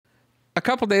A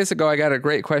couple days ago, I got a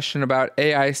great question about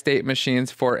AI state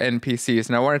machines for NPCs,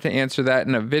 and I wanted to answer that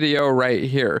in a video right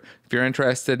here. If you're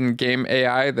interested in game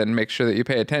AI, then make sure that you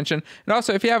pay attention. And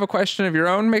also, if you have a question of your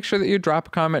own, make sure that you drop a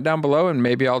comment down below, and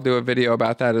maybe I'll do a video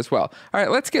about that as well. All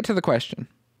right, let's get to the question.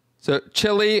 So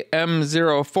Chili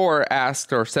M04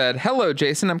 asked or said, "Hello,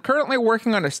 Jason. I'm currently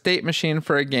working on a state machine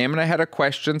for a game, and I had a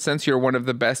question since you're one of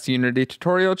the best Unity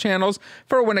tutorial channels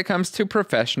for when it comes to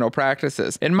professional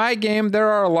practices. In my game, there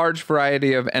are a large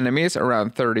variety of enemies,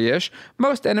 around 30-ish.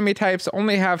 Most enemy types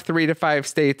only have 3 to 5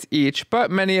 states each, but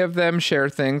many of them share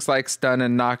things like stun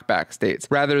and knockback states.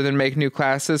 Rather than make new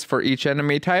classes for each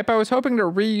enemy type, I was hoping to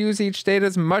reuse each state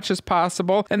as much as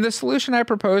possible, and the solution I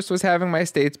proposed was having my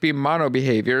states be mono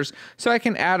behaviors, so I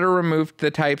can add or remove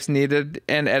the types needed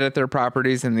and edit their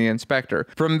properties in the inspector.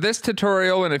 From this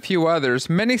tutorial and a few others,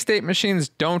 many state machines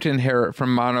don't inherit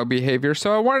from mono behavior,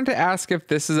 so I wanted to ask if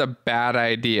this is a bad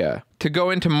idea. To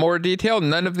go into more detail,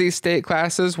 none of these state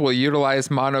classes will utilize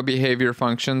mono behavior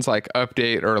functions like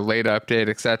update or late update,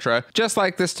 etc. Just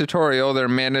like this tutorial, they're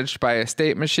managed by a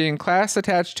state machine class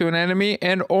attached to an enemy,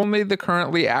 and only the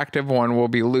currently active one will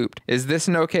be looped. Is this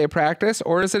an okay practice,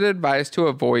 or is it advised to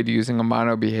avoid using a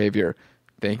mono behavior?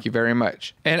 Thank you very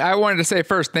much." And I wanted to say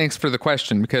first, thanks for the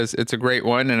question, because it's a great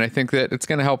one, and I think that it's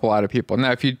going to help a lot of people.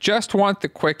 Now, if you just want the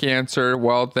quick answer,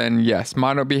 well, then yes,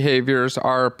 mono behaviors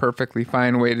are a perfectly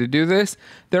fine way to do this.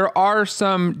 There are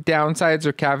some downsides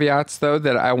or caveats, though,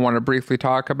 that I want to briefly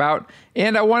talk about,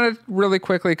 and I want to really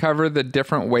quickly cover the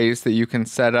different ways that you can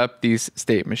set up these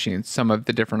state machines, some of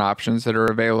the different options that are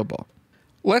available.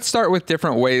 Let's start with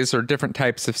different ways or different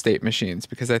types of state machines,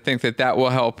 because I think that that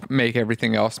will help make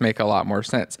everything else make a lot more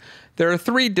sense. There are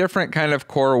 3 different kind of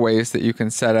core ways that you can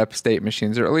set up state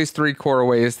machines, or at least 3 core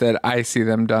ways that I see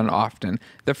them done often.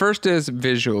 The first is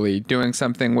visually, doing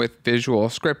something with visual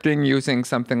scripting, using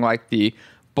something like the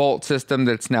Bolt system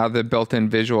that's now the built-in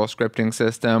visual scripting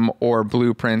system, or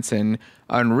blueprints in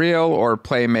Unreal or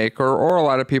Playmaker, or a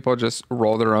lot of people just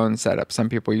roll their own setup. Some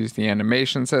people use the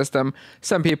animation system,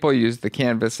 some people use the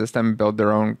canvas system, build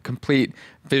their own complete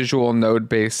visual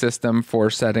node-based system for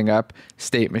setting up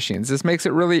state machines. This makes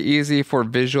it really easy for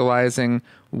visualizing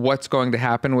what's going to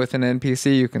happen with an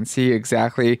NPC. You can see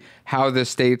exactly how the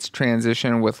states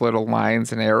transition with little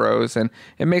lines and arrows, and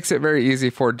it makes it very easy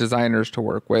for designers to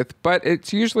work with, but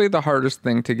it's usually the hardest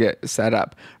thing to get set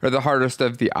up, or the hardest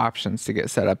of the options to get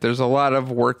set up. There's a lot of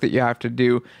work that you have to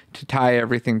do to tie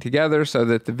everything together so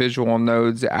that the visual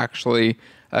nodes actually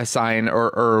assign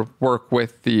or work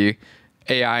with the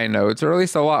AI nodes, or at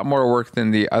least a lot more work than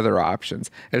the other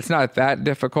options. It's not that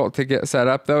difficult to get set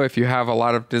up, though. If you have a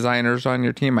lot of designers on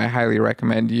your team, I highly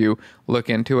recommend you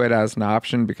look into it as an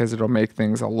option, because it'll make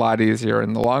things a lot easier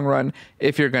in the long run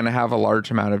if you're going to have a large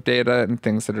amount of data and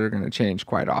things that are going to change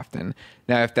quite often.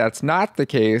 Now, if that's not the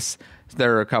case,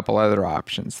 there are a couple other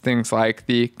options, things like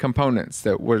the components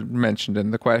that were mentioned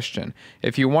in the question.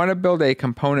 If you want to build a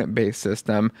component-based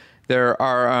system, there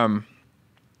are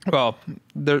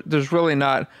there's really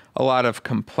not a lot of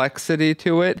complexity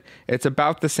to it. It's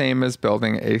about the same as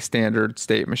building a standard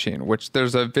state machine, which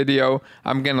there's a video.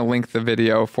 I'm going to link the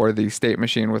video for the state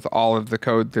machine with all of the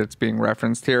code that's being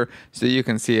referenced here, so you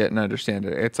can see it and understand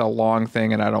it. It's a long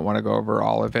thing, and I don't want to go over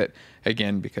all of it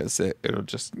again because it'll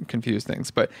just confuse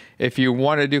things. But if you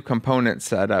want to do component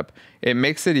setup, it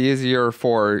makes it easier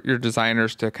for your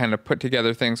designers to kind of put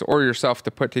together things, or yourself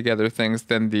to put together things,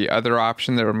 than the other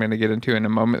option that I'm going to get into in a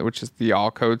moment, which is the all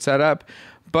code setup.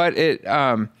 But it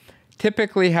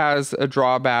typically has a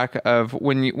drawback of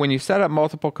when you set up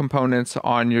multiple components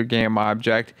on your game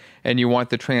object and you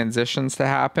want the transitions to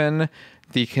happen,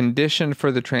 the condition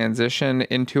for the transition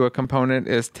into a component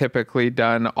is typically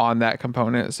done on that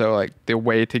component. So like the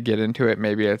way to get into it,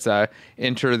 maybe it's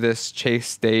enter this chase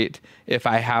state if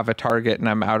I have a target and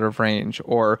I'm out of range,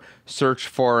 or search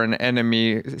for an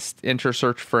enemy, enter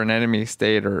search for an enemy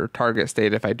state or target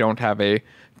state if I don't have a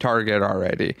target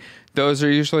already. Those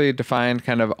are usually defined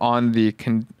kind of on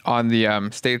the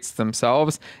states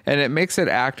themselves, and it makes it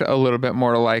act a little bit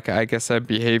more like, I guess, a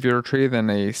behavior tree than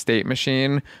a state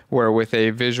machine, where with a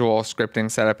visual scripting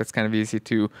setup, it's kind of easy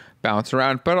to bounce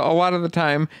around. But a lot of the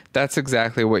time, that's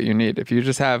exactly what you need. If you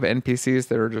just have NPCs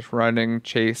that are just running,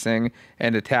 chasing,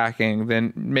 and attacking,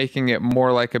 then making it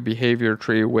more like a behavior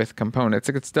tree with components.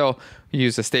 It could still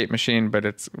use a state machine, but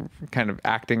it's kind of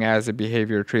acting as a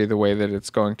behavior tree, the way that it's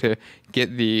going to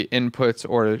get the inputs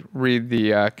or read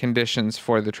the conditions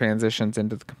for the transitions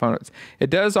into the components. It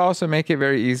does also make it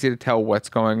very easy to tell what's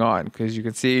going on, because you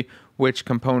can see which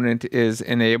component is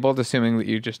enabled, assuming that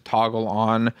you just toggle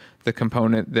on the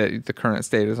component that the current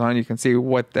state is on. You can see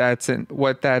what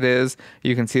that is.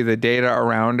 You can see the data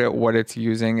around it, what it's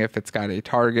using, if it's got a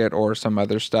target or some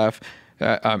other stuff,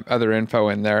 other info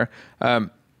in there.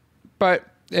 But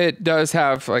it does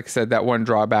have, like I said, that one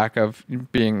drawback of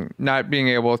not being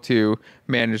able to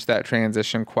manage that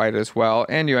transition quite as well,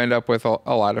 and you end up with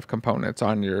a lot of components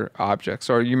on your objects,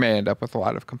 or you may end up with a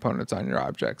lot of components on your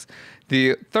objects.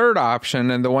 The third option,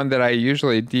 and the one that I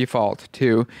usually default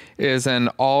to, is an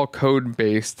all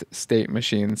code-based state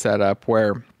machine setup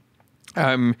where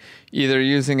I'm either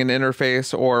using an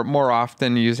interface or more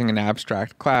often using an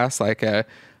abstract class like a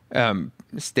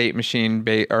state machine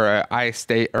or an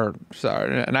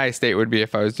iState would be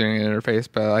if I was doing an interface,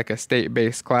 but like a state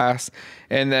based class,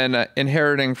 and then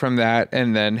inheriting from that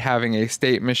and then having a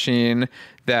state machine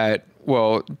that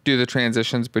will do the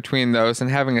transitions between those,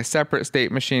 and having a separate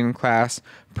state machine class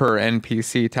per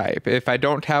NPC type. If I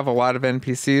don't have a lot of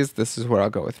NPCs, this is what I'll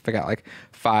go with. If I got like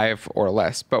 5 or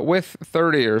less, but with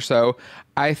 30 or so,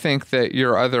 I think that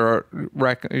your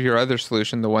other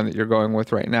solution, the one that you're going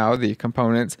with right now, the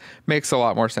components, makes a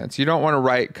lot more sense. You don't want to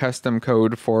write custom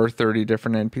code for 30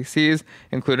 different NPCs,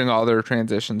 including all their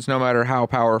transitions, no matter how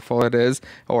powerful it is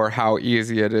or how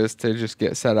easy it is to just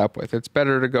get set up with. It's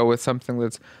better to go with something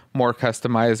that's more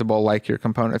customizable, like your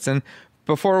components. And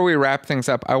before we wrap things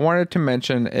up, I wanted to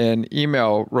mention an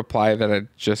email reply that I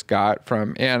just got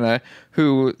from Anna,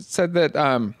 who said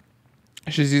that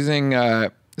she's using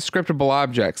scriptable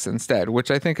objects instead,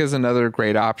 which I think is another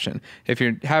great option. If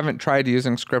you haven't tried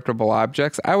using scriptable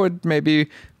objects, I would maybe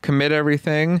commit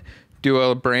everything, do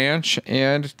a branch,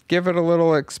 and give it a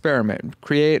little experiment.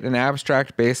 Create an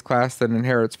abstract base class that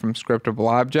inherits from scriptable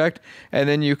object, and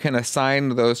then you can assign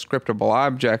those scriptable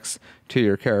objects to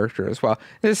your character as well.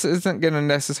 This isn't going to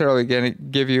necessarily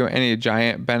give you any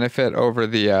giant benefit over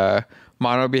the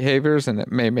mono behaviors, and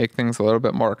it may make things a little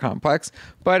bit more complex,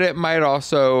 but it might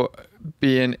also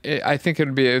I think it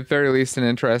would be at very least an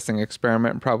interesting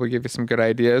experiment and probably give you some good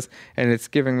ideas. And it's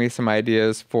giving me some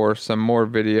ideas for some more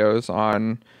videos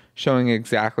on showing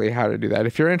exactly how to do that.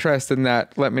 If you're interested in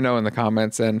that, let me know in the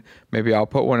comments and maybe I'll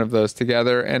put one of those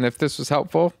together. And if this was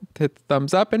helpful, hit the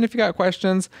thumbs up. And if you got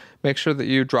questions, make sure that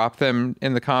you drop them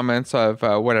in the comments of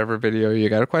whatever video you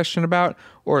got a question about,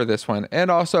 or this one. And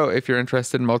also, if you're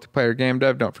interested in multiplayer game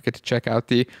dev, don't forget to check out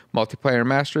the multiplayer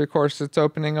mastery course that's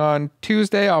opening on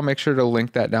Tuesday. I'll make sure to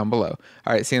link that down below.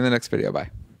 All right, see you in the next video.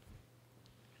 Bye.